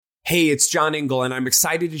Hey, it's John Engel, and I'm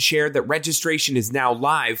excited to share that registration is now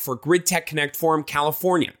live for Grid Tech Connect Forum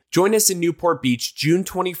California. Join us in Newport Beach, June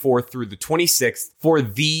 24th through the 26th for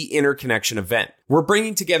the Interconnection event. We're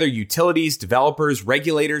bringing together utilities, developers,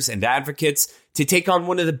 regulators, and advocates to take on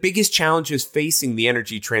one of the biggest challenges facing the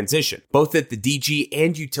energy transition, both at the DG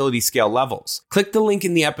and utility scale levels. Click the link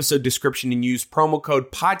in the episode description and use promo code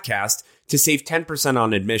PODCAST to save 10%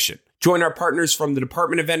 on admission. Join our partners from the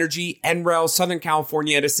Department of Energy, NREL, Southern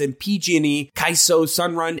California Edison, PG&E, CAISO,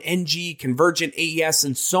 Sunrun, NG, Convergent, AES,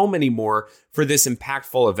 and so many more for this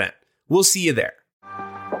impactful event. We'll see you there.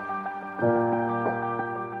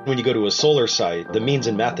 When you go to a solar site, the means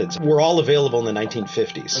and methods were all available in the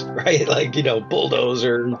 1950s, right? Like,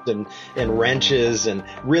 bulldozers and wrenches and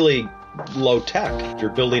really low tech. You're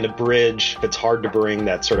building a bridge. It's hard to bring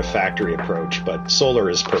that sort of factory approach, but solar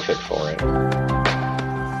is perfect for it.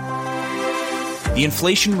 The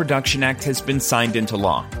Inflation Reduction Act has been signed into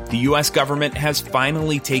law. The U.S. government has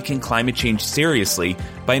finally taken climate change seriously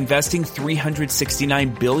by investing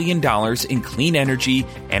 $369 billion in clean energy,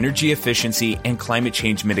 energy efficiency, and climate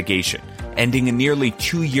change mitigation, ending a nearly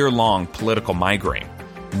 2-year-long political migraine.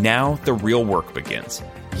 Now the real work begins.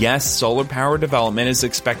 Yes, solar power development is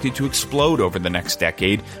expected to explode over the next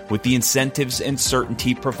decade with the incentives and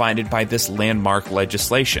certainty provided by this landmark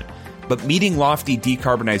legislation. But meeting lofty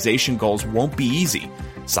decarbonization goals won't be easy.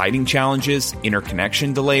 Siting challenges,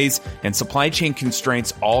 interconnection delays, and supply chain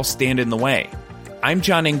constraints all stand in the way. I'm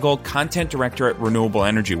John Engel, Content Director at Renewable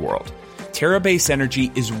Energy World. Terabase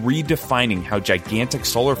Energy is redefining how gigantic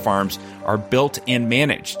solar farms are built and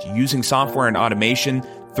managed using software and automation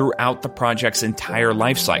throughout the project's entire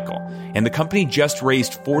lifecycle. And the company just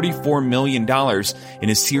raised $44 million in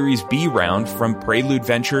a Series B round from Prelude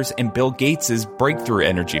Ventures and Bill Gates' Breakthrough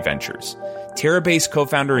Energy Ventures. Terabase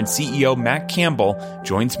co-founder and CEO Matt Campbell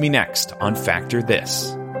joins me next on Factor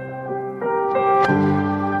This.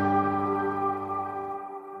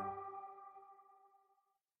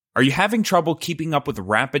 Are you having trouble keeping up with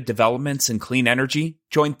rapid developments in clean energy?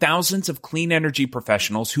 Join thousands of clean energy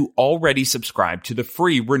professionals who already subscribe to the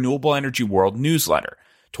free Renewable Energy World newsletter.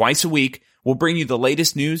 Twice a week, we'll bring you the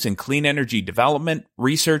latest news in clean energy development,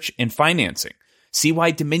 research, and financing. See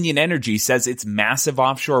why Dominion Energy says its massive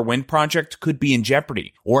offshore wind project could be in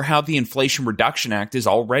jeopardy, or how the Inflation Reduction Act is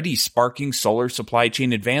already sparking solar supply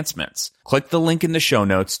chain advancements. Click the link in the show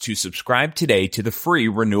notes to subscribe today to the free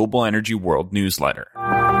Renewable Energy World newsletter.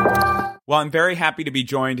 Well, I'm very happy to be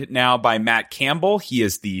joined now by Matt Campbell. He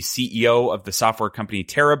is the CEO of the software company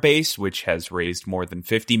Terabase, which has raised more than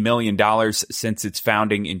 $50 million since its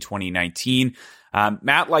founding in 2019.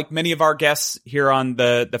 Matt, like many of our guests here on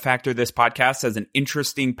the Factor This podcast, has an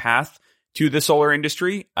interesting path to the solar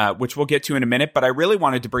industry, which we'll get to in a minute. But I really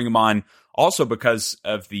wanted to bring him on also because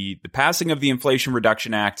of the passing of the Inflation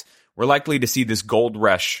Reduction Act. We're likely to see this gold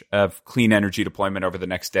rush of clean energy deployment over the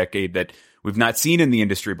next decade that we've not seen in the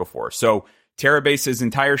industry before. So Terabase's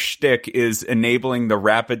entire shtick is enabling the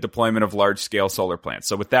rapid deployment of large-scale solar plants.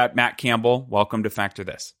 So with that, Matt Campbell, welcome to Factor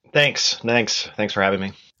This. Thanks for having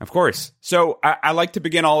me. Of course. So I like to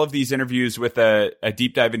begin all of these interviews with a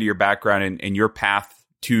deep dive into your background and your path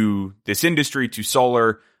to this industry, to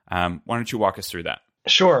solar. Why don't you walk us through that?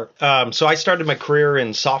 Sure. So I started my career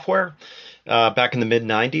in software back in the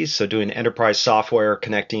mid-90s, so doing enterprise software,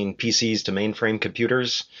 connecting PCs to mainframe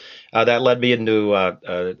computers. That led me into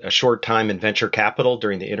a short time in venture capital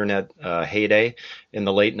during the internet heyday in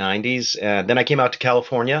the late 90s. And then I came out to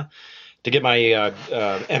California to get my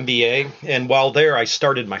MBA. And while there, I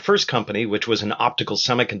started my first company, which was in optical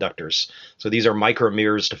semiconductors. So these are micro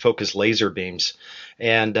mirrors to focus laser beams.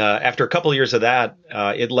 And after a couple of years of that,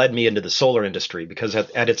 it led me into the solar industry because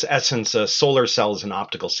at its essence, a solar cell is an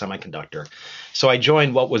optical semiconductor. So I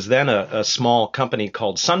joined what was then a small company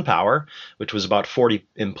called SunPower, which was about 40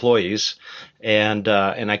 employees. And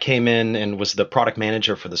I came in and was the product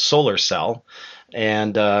manager for the solar cell.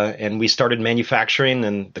 And we started manufacturing,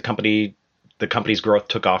 and the company's growth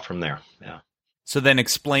took off from there. Yeah. So then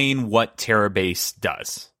explain what Terabase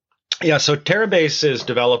does. Yeah, so Terabase is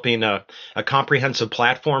developing a comprehensive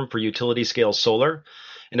platform for utility scale solar.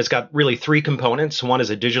 And it's got really three components. One is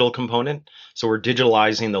a digital component. So we're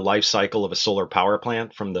digitalizing the life cycle of a solar power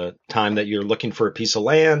plant from the time that you're looking for a piece of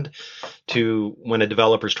land to when a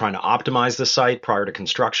developer is trying to optimize the site prior to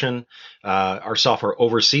construction. Our software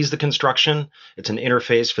oversees the construction. It's an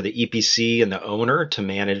interface for the EPC and the owner to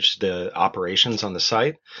manage the operations on the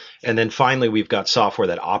site. And then finally, we've got software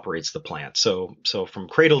that operates the plant. So from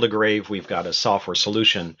cradle to grave, we've got a software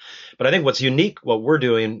solution. But I think what's unique, what we're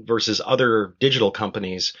doing versus other digital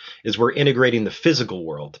companies, is we're integrating the physical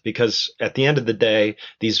world, because at the the end of the day,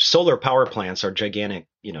 these solar power plants are gigantic,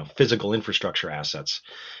 physical infrastructure assets.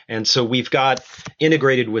 And so we've got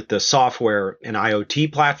integrated with the software an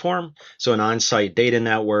IoT platform, so an on-site data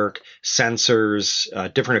network, sensors,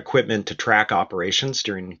 different equipment to track operations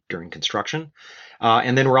during construction.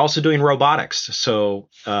 And then we're also doing robotics. So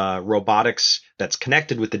robotics that's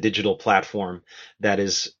connected with the digital platform that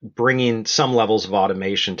is bringing some levels of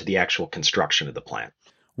automation to the actual construction of the plant.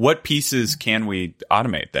 What pieces can we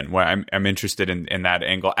automate then? Well, I'm interested in that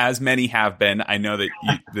angle, as many have been. I know that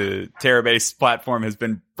the Terabase platform has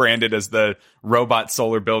been branded as the robot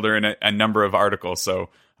solar builder in a number of articles. So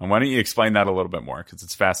why don't you explain that a little bit more? Because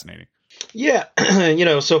it's fascinating. Yeah.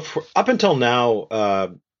 So up until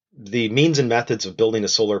now, the means and methods of building a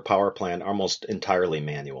solar power plant are almost entirely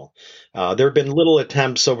manual. There have been little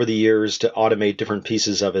attempts over the years to automate different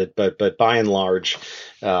pieces of it, but by and large,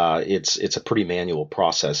 it's a pretty manual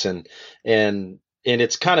process. And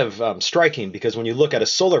it's kind of striking because when you look at a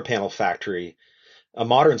solar panel factory, a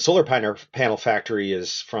modern solar panel factory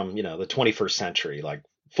is from the 21st century, like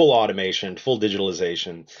full automation, full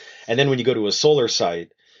digitalization. And then when you go to a solar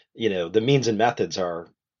site, the means and methods are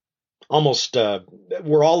almost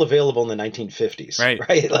were all available in the 1950s,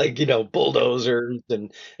 right? Like, bulldozers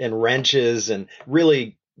and wrenches and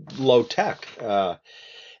really low tech.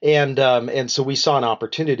 And so we saw an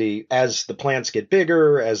opportunity as the plants get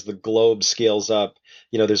bigger, as the globe scales up.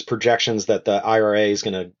 There's projections that the IRA is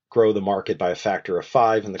going to grow the market by a factor of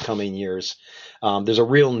 5 in the coming years. There's a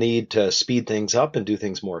real need to speed things up and do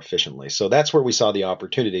things more efficiently. So that's where we saw the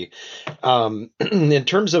opportunity. In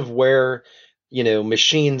terms of where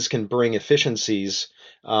machines can bring efficiencies,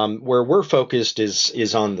 where we're focused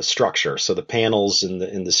is on the structure. So the panels and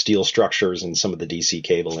the steel structures and some of the DC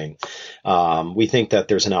cabling. We think that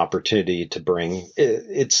there's an opportunity to bring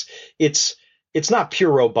it's not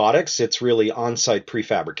pure robotics. It's really on-site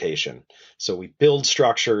prefabrication. So we build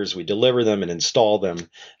structures, we deliver them and install them,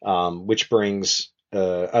 which brings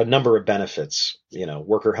a number of benefits,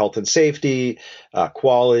 worker health and safety,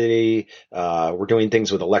 quality. We're doing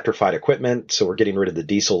things with electrified equipment. So we're getting rid of the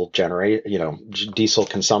diesel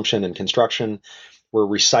consumption in construction. We're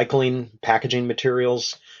recycling packaging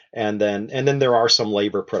materials. And then there are some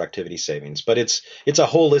labor productivity savings, but it's a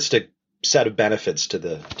holistic set of benefits to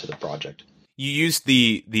the project. You used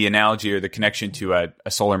the analogy or the connection to a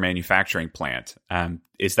solar manufacturing plant.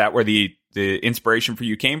 Is that where the inspiration for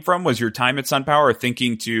you came from? Was your time at SunPower or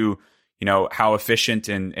thinking to, how efficient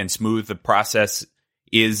and smooth the process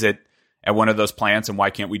is at one of those plants, and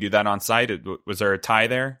why can't we do that on site? Was there a tie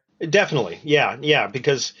there? Definitely. Yeah.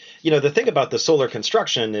 Because, the thing about the solar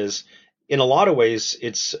construction is in a lot of ways,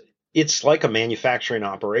 it's like a manufacturing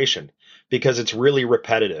operation because it's really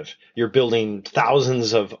repetitive. You're building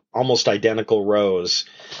thousands of almost identical rows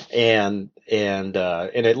and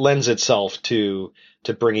it lends itself to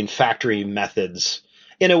bringing factory methods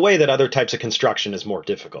in a way that other types of construction is more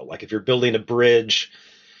difficult. Like if you're building a bridge,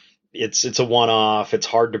 it's a one-off. It's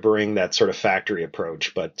hard to bring that sort of factory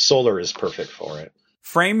approach, but solar is perfect for it.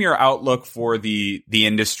 Frame your outlook for the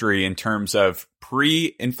industry in terms of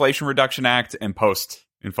pre-Inflation Reduction Act and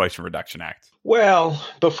post-Inflation Reduction Act. Well,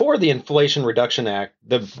 before the Inflation Reduction Act,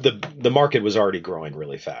 the market was already growing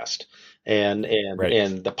really fast. And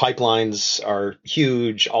the pipelines are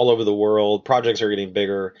huge all over the world. Projects are getting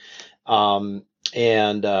bigger. And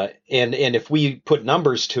if we put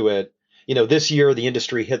numbers to it, this year the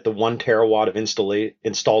industry hit the 1 terawatt of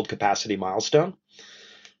installed capacity milestone.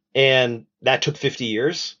 And that took 50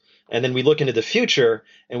 years. And then we look into the future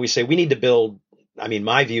and we say we need to build,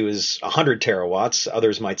 my view is 100 terawatts.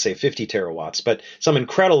 Others might say 50 terawatts, but some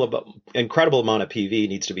incredible amount of PV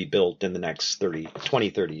needs to be built in the next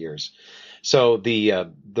 20-30 years. So the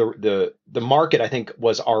market, I think,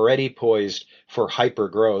 was already poised for hyper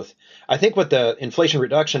growth. I think what the Inflation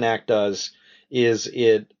Reduction Act does is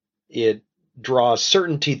it draws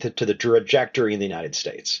certainty to the trajectory in the United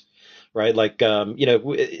States. Right. Like,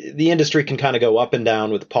 the industry can kind of go up and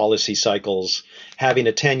down with policy cycles. Having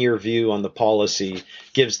a 10-year view on the policy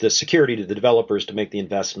gives the security to the developers to make the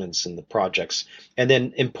investments in the projects. And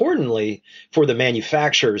then importantly, for the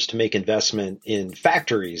manufacturers to make investment in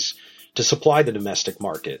factories to supply the domestic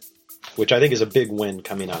market, which I think is a big win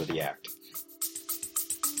coming out of the act.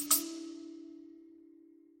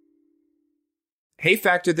 Hey,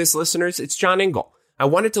 Factor This listeners, it's John Engel. I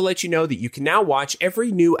wanted to let you know that you can now watch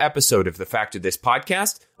every new episode of the Factor This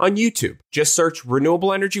podcast on YouTube. Just search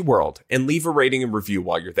Renewable Energy World and leave a rating and review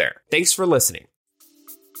while you're there. Thanks for listening.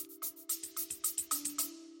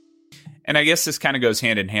 And I guess this kind of goes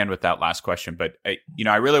hand in hand with that last question, but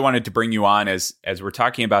I really wanted to bring you on as we're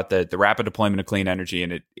talking about the rapid deployment of clean energy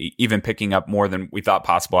and it even picking up more than we thought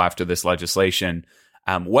possible after this legislation.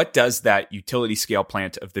 What does that utility scale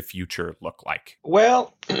plant of the future look like?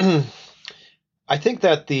 Well, I think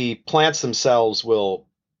that the plants themselves will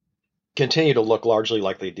continue to look largely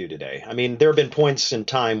like they do today. I mean, there have been points in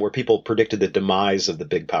time where people predicted the demise of the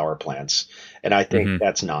big power plants, and I think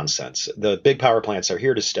that's nonsense. The big power plants are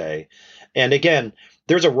here to stay. And again,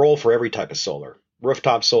 there's a role for every type of solar.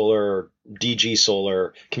 Rooftop solar, DG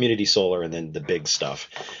solar, community solar, and then the big stuff.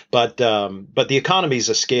 But the economies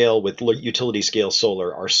of scale with utility scale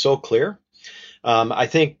solar are so clear. I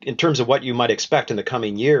think in terms of what you might expect in the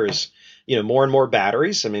coming years, more and more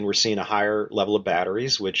batteries. I mean, we're seeing a higher level of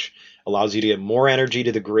batteries, which allows you to get more energy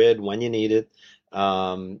to the grid when you need it.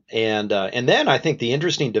 And then I think the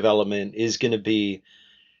interesting development is going to be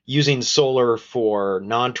using solar for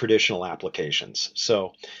non-traditional applications.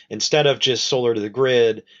 So instead of just solar to the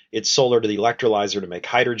grid, it's solar to the electrolyzer to make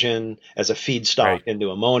hydrogen as a feedstock into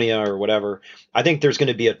ammonia or whatever. I think there's going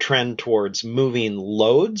to be a trend towards moving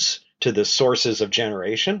loads to the sources of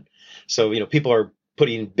generation. So, people are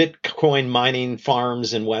putting Bitcoin mining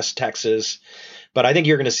farms in West Texas. But I think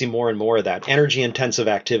you're going to see more and more of that energy-intensive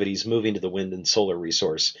activities moving to the wind and solar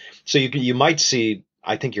resource. So you might see,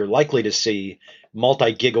 I think you're likely to see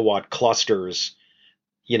multi-gigawatt clusters,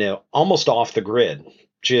 almost off the grid,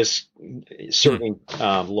 just serving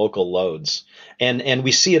local loads. And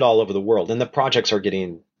we see it all over the world. And the projects are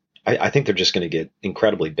getting, I think they're just going to get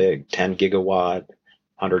incredibly big, 10 gigawatt,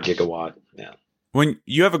 100 gigawatt. Yeah. When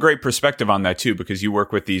you have a great perspective on that too, because you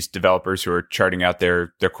work with these developers who are charting out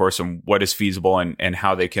their course on what is feasible and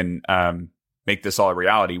how they can make this all a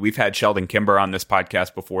reality. We've had Sheldon Kimber on this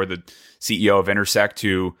podcast before, the CEO of Intersect,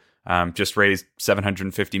 who just raised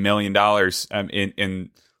 $750 million in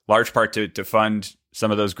large part to fund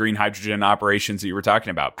some of those green hydrogen operations that you were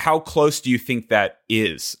talking about. How close do you think that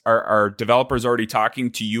is? Are developers already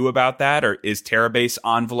talking to you about that, or is Terabase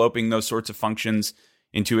enveloping those sorts of functions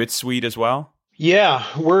into its suite as well? Yeah,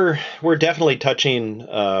 we're definitely touching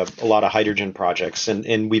a lot of hydrogen projects,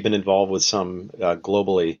 and we've been involved with some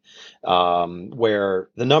globally where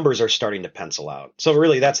the numbers are starting to pencil out. So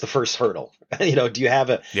really, that's the first hurdle. Do you have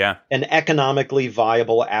an economically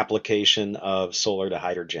viable application of solar to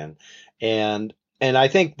hydrogen? And I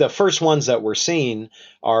think the first ones that we're seeing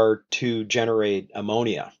are to generate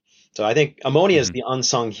ammonia. So I think ammonia is the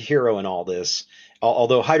unsung hero in all this.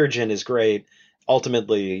 Although hydrogen is great,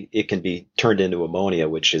 ultimately, it can be turned into ammonia,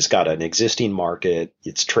 which has got an existing market.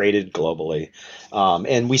 It's traded globally.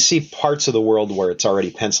 And we see parts of the world where it's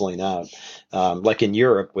already penciling out, like in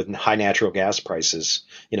Europe with high natural gas prices.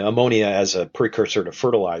 Ammonia as a precursor to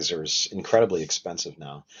fertilizer is incredibly expensive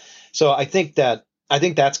now. So I think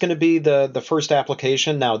that's going to be the first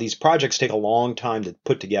application. Now, these projects take a long time to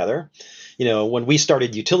put together. When we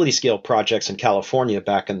started utility scale projects in California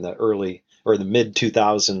back in the early or the mid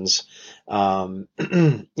 2000s,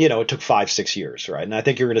 it took 5-6 years, right? And I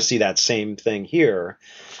think you're going to see that same thing here.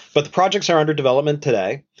 But the projects are under development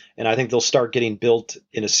today, and I think they'll start getting built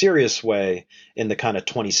in a serious way in the kind of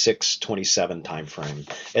 26, 27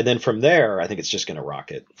 timeframe. And then from there, I think it's just going to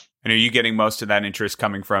rocket. And are you getting most of that interest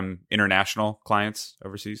coming from international clients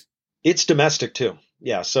overseas? It's domestic too.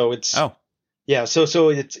 Yeah. So it's so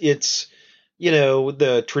it's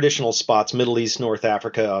the traditional spots: Middle East, North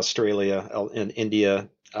Africa, Australia, and India.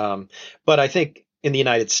 But I think in the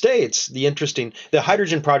United States, the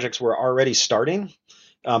hydrogen projects were already starting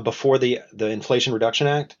before the Inflation Reduction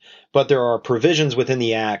Act, but there are provisions within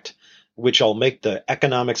the act which will make the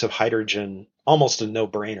economics of hydrogen almost a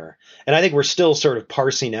no-brainer. And I think we're still sort of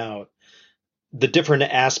parsing out the different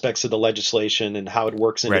aspects of the legislation and how it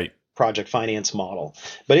works in the project finance model.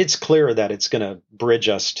 But it's clear that it's going to bridge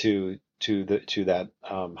us to that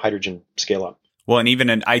hydrogen scale up. Well, and even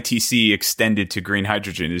an ITC extended to green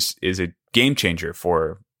hydrogen is a game changer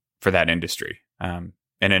for that industry, and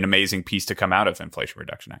an amazing piece to come out of Inflation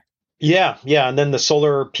Reduction Act. Yeah. And then the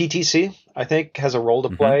solar PTC, I think, has a role to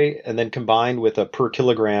play, and then combined with a per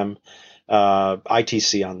kilogram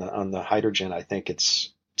ITC on the hydrogen, I think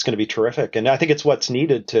it's going to be terrific, and I think it's what's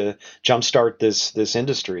needed to jumpstart this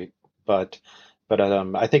industry. But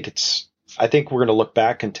I think we're going to look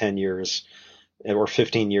back in 10 years or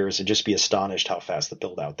 15 years and just be astonished how fast the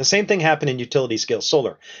build out. The same thing happened in utility scale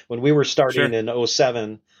solar. When we were starting in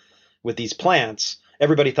 2007 with these plants,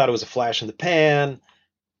 everybody thought it was a flash in the pan.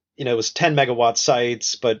 It was 10 megawatt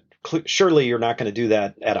sites, but surely you're not going to do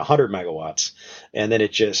that at 100 megawatts. And then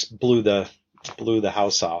it just blew the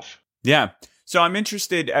house off. Yeah. So I'm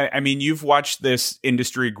interested. I mean, you've watched this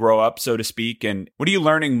industry grow up, so to speak. And what are you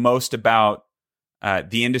learning most about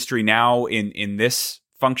the industry now in this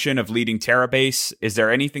function of leading Terabase? Is there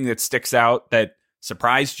anything that sticks out that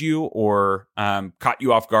surprised you or caught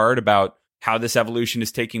you off guard about how this evolution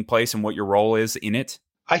is taking place and what your role is in it?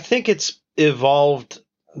 I think it's evolved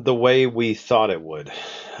the way we thought it would.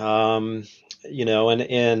 And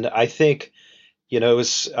I think,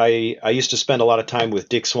 I used to spend a lot of time with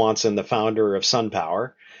Dick Swanson, the founder of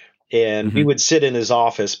SunPower, and we would sit in his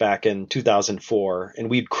office back in 2004 and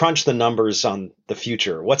we'd crunch the numbers on the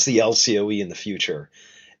future. What's the LCOE in the future?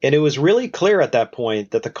 And it was really clear at that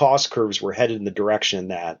point that the cost curves were headed in the direction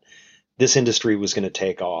that this industry was going to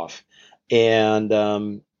take off. And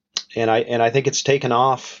I think it's taken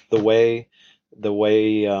off the way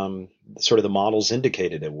sort of the models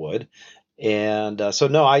indicated it would. And so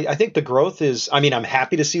no, I think the growth is. I mean, I'm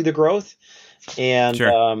happy to see the growth, and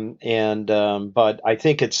Sure. But I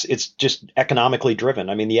think it's just economically driven.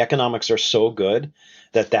 I mean, the economics are so good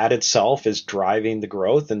that itself is driving the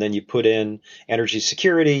growth. And then you put in energy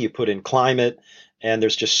security, you put in climate, and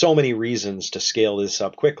there's just so many reasons to scale this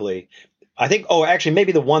up quickly. I think. Oh, actually,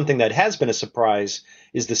 maybe the one thing that has been a surprise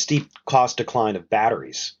is the steep cost decline of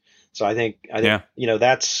batteries. So I think Yeah.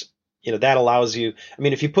 that allows you. I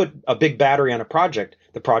mean, if you put a big battery on a project,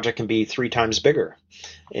 the project can be 3 times bigger,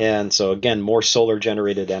 and so again, more solar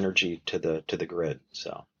generated energy to the grid.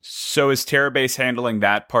 So is Terabase handling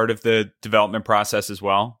that part of the development process as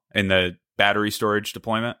well in the battery storage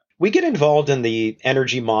deployment? We get involved in the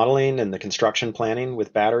energy modeling and the construction planning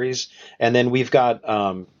with batteries, and then we've got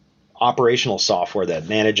operational software that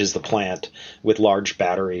manages the plant with large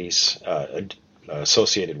batteries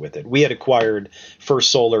associated with it. We had acquired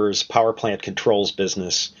First Solar's power plant controls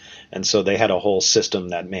business, and so they had a whole system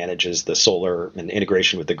that manages the solar and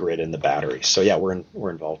integration with the grid and the batteries. So yeah, we're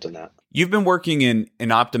involved in that. You've been working in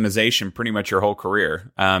optimization pretty much your whole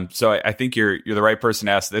career. So I think you're the right person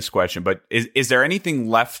to ask this question. But is there anything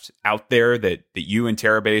left out there that you and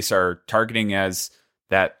Terabase are targeting as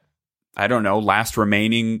that, I don't know, last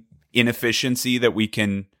remaining inefficiency that we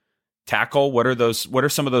can tackle? What are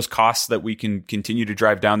some of those costs that we can continue to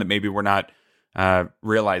drive down that maybe we're not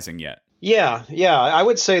realizing yet? Yeah. I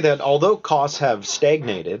would say that although costs have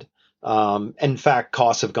stagnated, in fact,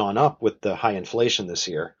 costs have gone up with the high inflation this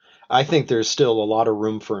year. I think there's still a lot of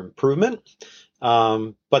room for improvement,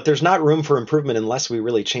 but there's not room for improvement unless we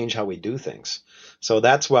really change how we do things. So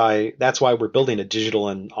that's why we're building a digital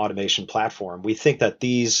and automation platform. We think that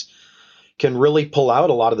these can really pull out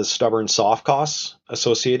a lot of the stubborn soft costs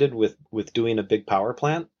associated with doing a big power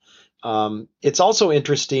plant. It's also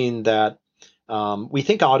interesting that we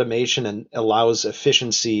think automation allows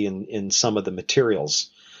efficiency in some of the materials.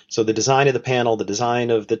 So the design of the panel, the design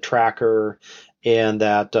of the tracker, and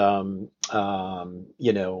that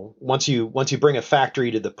once you bring a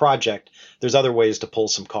factory to the project, there's other ways to pull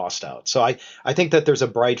some cost out. So I think that there's a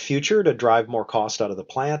bright future to drive more cost out of the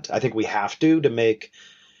plant. I think we have to make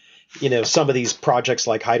some of these projects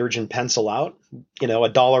like hydrogen pencil out.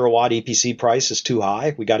 $1 a watt EPC price is too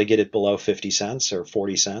high. We got to get it below 50 cents or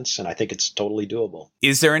 40 cents. And I think it's totally doable.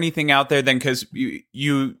 Is there anything out there then? Because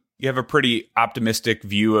you have a pretty optimistic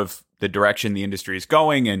view of the direction the industry is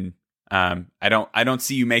going. And I don't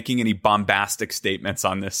see you making any bombastic statements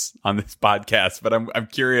on this podcast, but I'm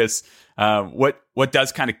curious, what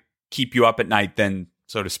does kind of keep you up at night then,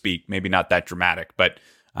 so to speak? Maybe not that dramatic, but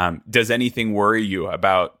does anything worry you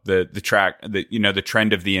about the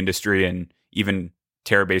trend of the industry and even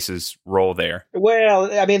Terabase's role there?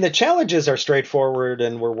 Well, I mean, the challenges are straightforward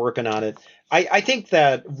and we're working on it. I think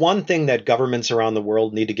that one thing that governments around the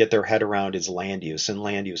world need to get their head around is land use and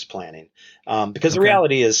land use planning. Because the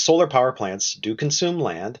reality is solar power plants do consume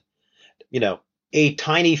land, a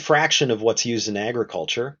tiny fraction of what's used in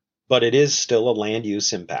agriculture, but it is still a land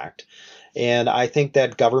use impact. And I think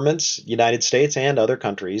that governments, United States and other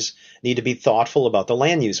countries, need to be thoughtful about the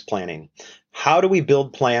land use planning. How do we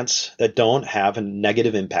build plants that don't have a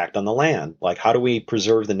negative impact on the land? Like, how do we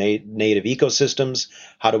preserve the native ecosystems?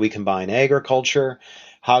 How do we combine agriculture?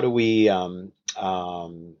 How do we, leave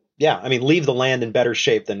the land in better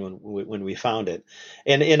shape than when we found it?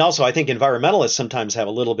 And also, I think environmentalists sometimes have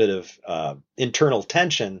a little bit of internal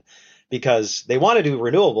tension because they want to do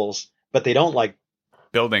renewables, but they don't like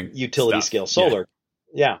building utility stuff. Scale solar.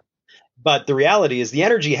 Yeah. But the reality is the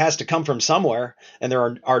energy has to come from somewhere, and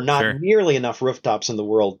there are not nearly enough rooftops in the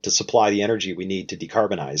world to supply the energy we need to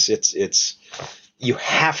decarbonize. You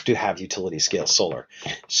have to have utility scale solar.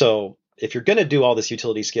 So if you're going to do all this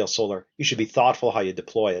utility scale solar, you should be thoughtful how you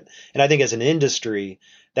deploy it. And I think as an industry,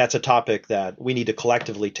 that's a topic that we need to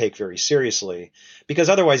collectively take very seriously, because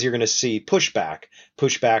otherwise you're going to see pushback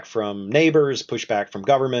from neighbors, pushback from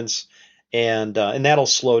governments, and that'll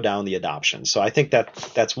slow down the adoption. So I think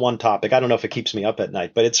that's one topic. I don't know if it keeps me up at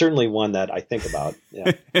night, but it's certainly one that I think about.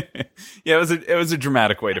 Yeah, yeah. It was a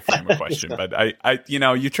dramatic way to frame a question, but I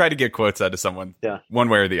you try to get quotes out of someone, one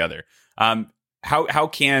way or the other. How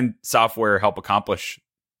can software help accomplish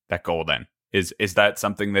that goal? Then is that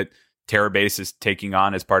something that Terabase is taking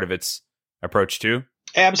on as part of its approach too?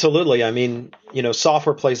 Absolutely. I mean,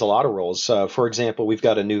 software plays a lot of roles. For example, we've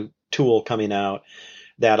got a new tool coming out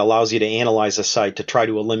that allows you to analyze a site to try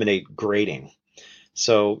to eliminate grading.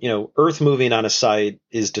 So, earth moving on a site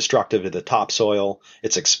is destructive of the topsoil.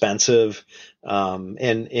 It's expensive. And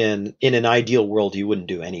in an ideal world, you wouldn't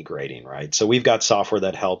do any grading, right? So we've got software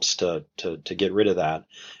that helps to get rid of that.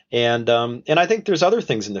 And I think there's other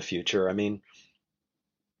things in the future. I mean,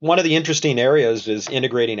 one of the interesting areas is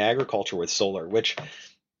integrating agriculture with solar, which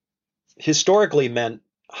historically meant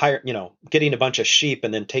getting a bunch of sheep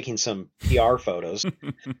and then taking some PR photos,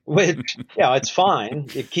 which, it's fine.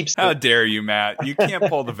 It keeps. How dare you, Matt? You can't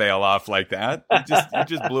pull the veil off like that. You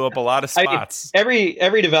just blew up a lot of spots.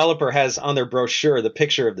 Every developer has on their brochure the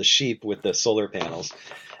picture of the sheep with the solar panels.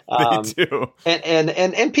 They do.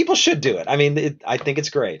 And people should do it. I mean, I think it's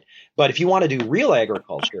great. But if you want to do real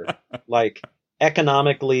agriculture, like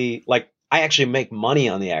economically, like I actually make money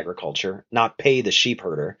on the agriculture, not pay the sheep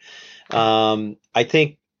herder.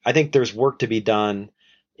 I think there's work to be done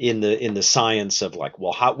in the science of like,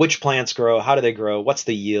 well, which plants grow, how do they grow, what's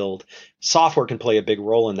the yield? Software can play a big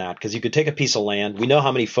role in that, because you could take a piece of land, we know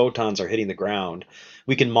how many photons are hitting the ground,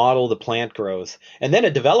 we can model the plant growth, and then a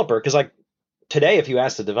developer, because like today, if you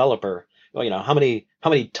ask the developer, well, how many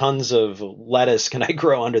tons of lettuce can I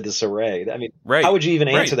grow under this array? I mean, right. How would you even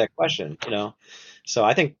answer that question? So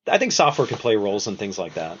I think software can play roles in things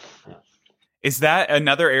like that. Yeah. Is that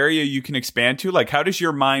another area you can expand to? Like, how does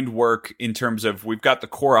your mind work in terms of, we've got the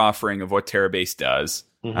core offering of what Terabase does.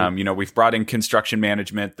 Mm-hmm. We've brought in construction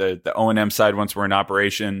management, the O&M side once we're in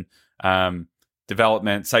operation,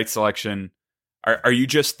 development, site selection. Are you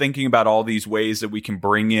just thinking about all these ways that we can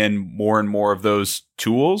bring in more and more of those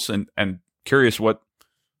tools? And curious what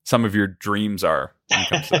some of your dreams are when it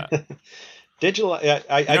comes to that. Digital.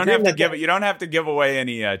 You don't have to give away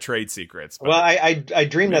any trade secrets. But. Well, I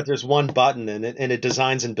dream that there's one button and it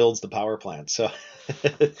designs and builds the power plant. So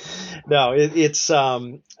no, it's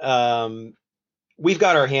we've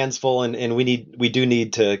got our hands full, and we do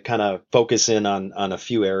need to kind of focus in on a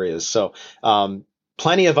few areas. So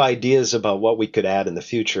plenty of ideas about what we could add in the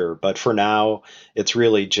future, but for now, it's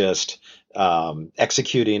really just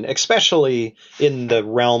executing, especially in the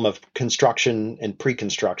realm of construction and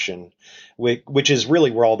pre-construction, which is really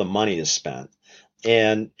where all the money is spent.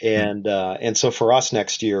 And so for us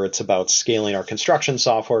next year, it's about scaling our construction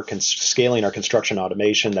software, scaling our construction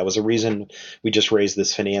automation. That was a reason we just raised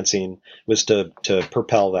this financing, was to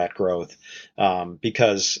propel that growth.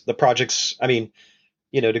 Because the projects, I mean,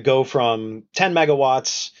 to go from 10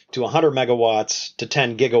 megawatts to 100 megawatts to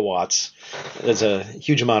 10 gigawatts is a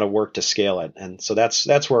huge amount of work to scale it. And so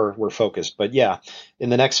that's where we're focused. But yeah, in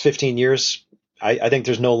the next 15 years, I think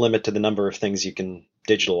there's no limit to the number of things you can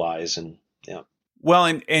digitalize. And yeah. Well,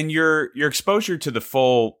 and your exposure to the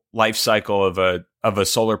full life cycle of a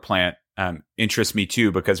solar plant interests me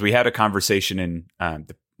too, because we had a conversation in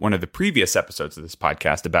one of the previous episodes of this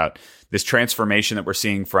podcast about this transformation that we're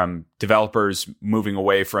seeing from developers moving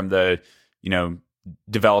away from the,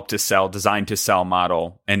 develop to sell, design to sell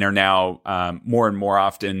model, and they're now more and more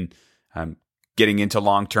often getting into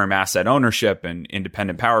long-term asset ownership and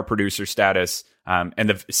independent power producer status,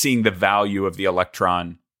 and seeing the value of the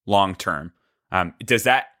electron long-term. Does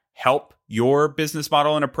that help your business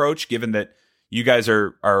model and approach, given that you guys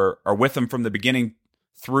are with them from the beginning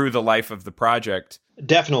through the life of the project?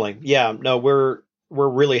 Definitely. Yeah. No, we're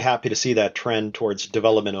really happy to see that trend towards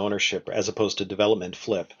development ownership as opposed to development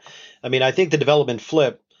flip. I mean, I think the development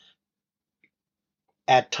flip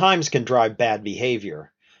at times can drive bad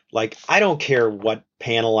behavior. Like, I don't care what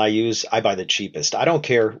panel I use, I buy the cheapest. I don't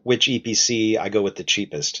care which EPC, I go with the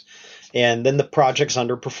cheapest. And then the projects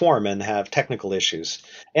underperform and have technical issues.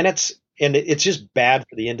 And it's just bad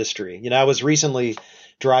for the industry. I was recently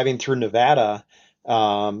driving through Nevada,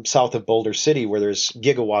 south of Boulder City, where there's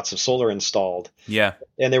gigawatts of solar installed. Yeah.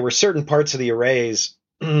 And there were certain parts of the arrays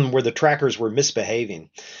where the trackers were misbehaving.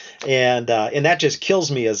 And that just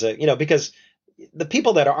kills me because the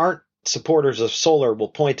people that aren't supporters of solar will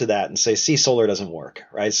point to that and say, see, solar doesn't work,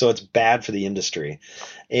 right? So it's bad for the industry.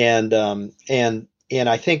 And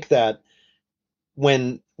I think that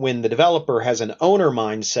when the developer has an owner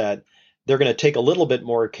mindset, they're going to take a little bit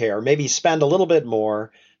more care, maybe spend a little bit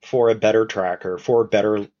more for a better tracker, for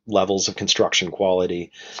better levels of construction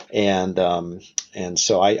quality, and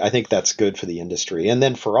so I think that's good for the industry. And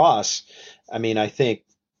then for us, I mean, I think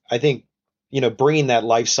bringing that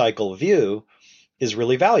life cycle view is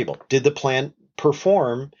really valuable. Did the plant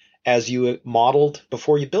perform as you modeled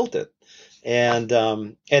before you built it? And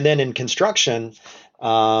then in construction,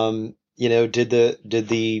 did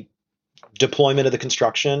the deployment of the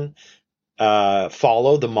construction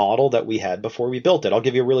follow the model that we had before we built it? I'll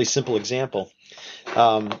give you a really simple example.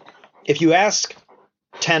 If you ask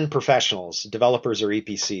 10 professionals, developers or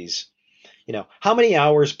EPCs, how many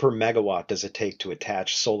hours per megawatt does it take to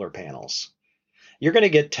attach solar panels? You're going to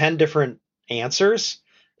get 10 different answers,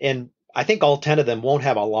 and I think all 10 of them won't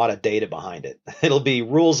have a lot of data behind it. It'll be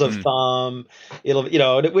rules of thumb.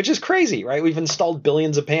 Which is crazy, right? We've installed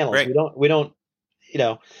billions of panels. Right. We don't,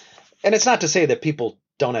 and it's not to say that people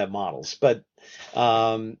don't have models, but,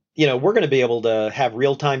 we're going to be able to have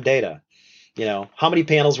real-time data. How many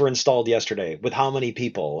panels were installed yesterday with how many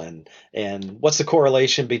people, and what's the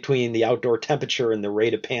correlation between the outdoor temperature and the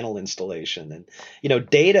rate of panel installation, and,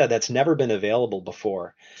 data that's never been available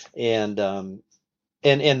before. And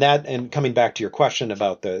coming back to your question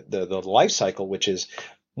about the life cycle, which is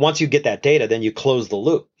once you get that data, then you close the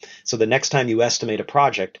loop. So the next time you estimate a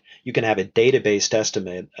project, you can have a data-based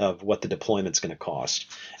estimate of what the deployment's going to cost.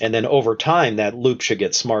 And then over time, that loop should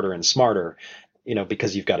get smarter and smarter,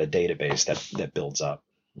 because you've got a database that builds up.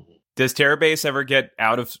 Does Terabase ever get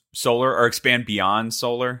out of solar or expand beyond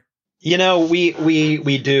solar?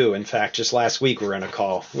 We do. In fact, just last week we were on a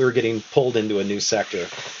call. We were getting pulled into a new sector.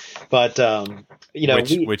 But,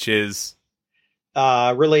 which is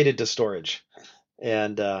related to storage.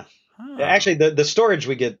 And actually, the storage,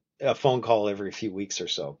 we get a phone call every few weeks or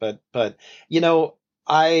so. But I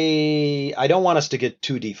don't want us to get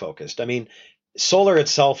too defocused. I mean, solar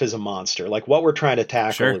itself is a monster. Like what we're trying to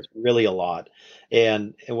tackle is really a lot.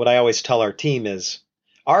 And what I always tell our team is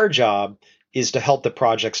our job is to help the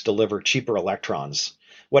projects deliver cheaper electrons.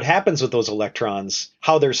 What happens with those electrons,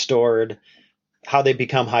 how they're stored, how they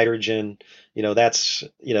become hydrogen, that's,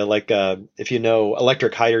 like, if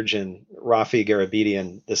electric hydrogen, Rafi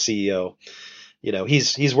Garabedian, the CEO,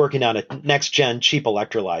 he's working on a next gen cheap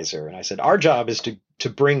electrolyzer. And I said, our job is to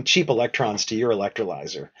bring cheap electrons to your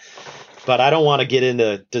electrolyzer, but I don't want to get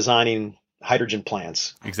into designing hydrogen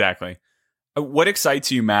plants. Exactly. What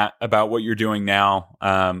excites you, Matt, about what you're doing now,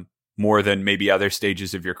 more than maybe other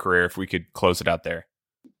stages of your career, if we could close it out there?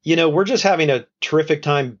 We're just having a terrific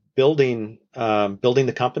time building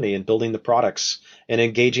the company and building the products and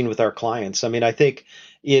engaging with our clients. I mean, I think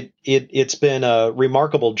it's been a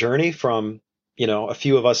remarkable journey from, a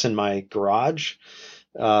few of us in my garage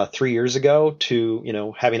 3 years ago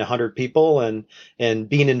to, having 100 people and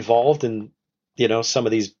being involved in, some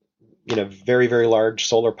of these, very, very large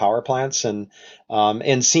solar power plants and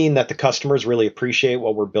seeing that the customers really appreciate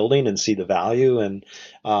what we're building and see the value. And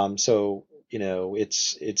so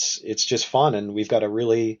it's just fun, and we've got a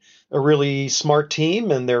really smart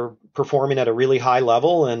team, and they're performing at a really high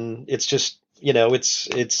level, and it's just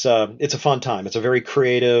it's a fun time. It's a very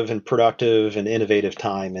creative and productive and innovative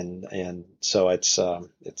time, and so it's a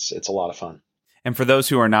lot of fun. And for those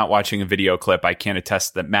who are not watching a video clip, I can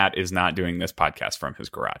attest that Matt is not doing this podcast from his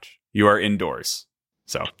garage. You are indoors,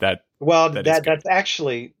 so that's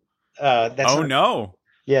actually that's oh no.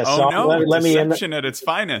 Yeah, oh so no! let me deception at its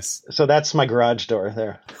finest. So that's my garage door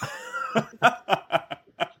there.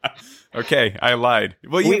 Okay, I lied.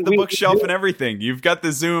 Well, you have the bookshelf and everything. You've got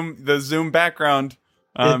the Zoom background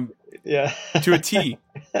to a T.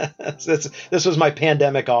 This was my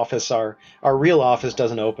pandemic office. Our real office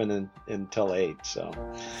doesn't open until 8. So.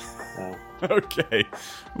 Okay,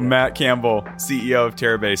 Matt Campbell, CEO of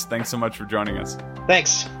Terabase. Thanks so much for joining us.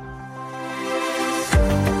 Thanks.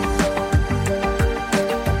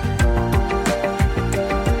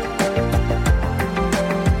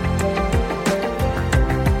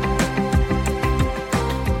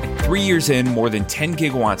 Three years in, more than 10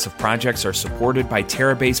 gigawatts of projects are supported by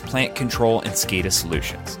Terabase Plant Control and SCADA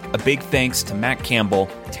Solutions. A big thanks to Matt Campbell,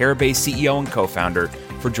 Terabase CEO and co-founder,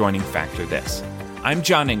 for joining Factor This. I'm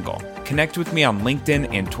John Engel. Connect with me on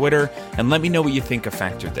LinkedIn and Twitter, and let me know what you think of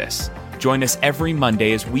Factor This. Join us every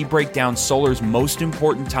Monday as we break down solar's most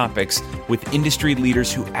important topics with industry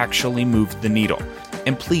leaders who actually move the needle.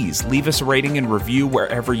 And please leave us a rating and review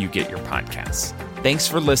wherever you get your podcasts. Thanks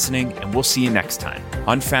for listening, and we'll see you next time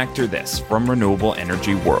on Factor This from Renewable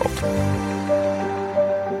Energy World.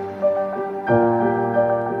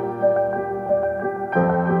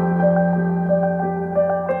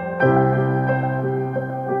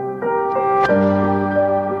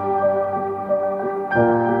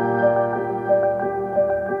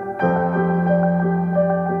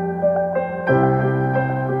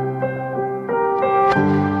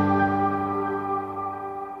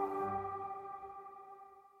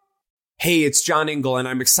 Hey, it's John Engel, and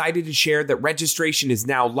I'm excited to share that registration is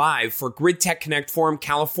now live for Grid Tech Connect Forum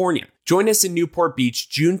California. Join us in Newport Beach,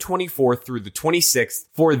 June 24th through the 26th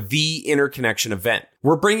for the Interconnection event.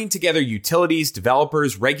 We're bringing together utilities,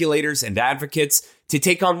 developers, regulators, and advocates to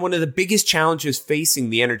take on one of the biggest challenges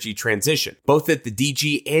facing the energy transition, both at the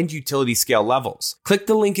DG and utility scale levels. Click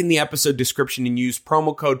the link in the episode description and use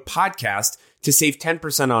promo code PODCAST to save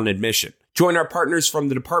 10% on admission. Join our partners from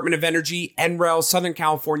the Department of Energy, NREL, Southern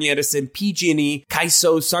California Edison, PG&E,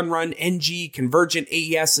 CAISO, Sunrun, NG, Convergent,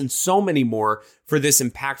 AES, and so many more for this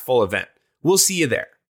impactful event. We'll see you there.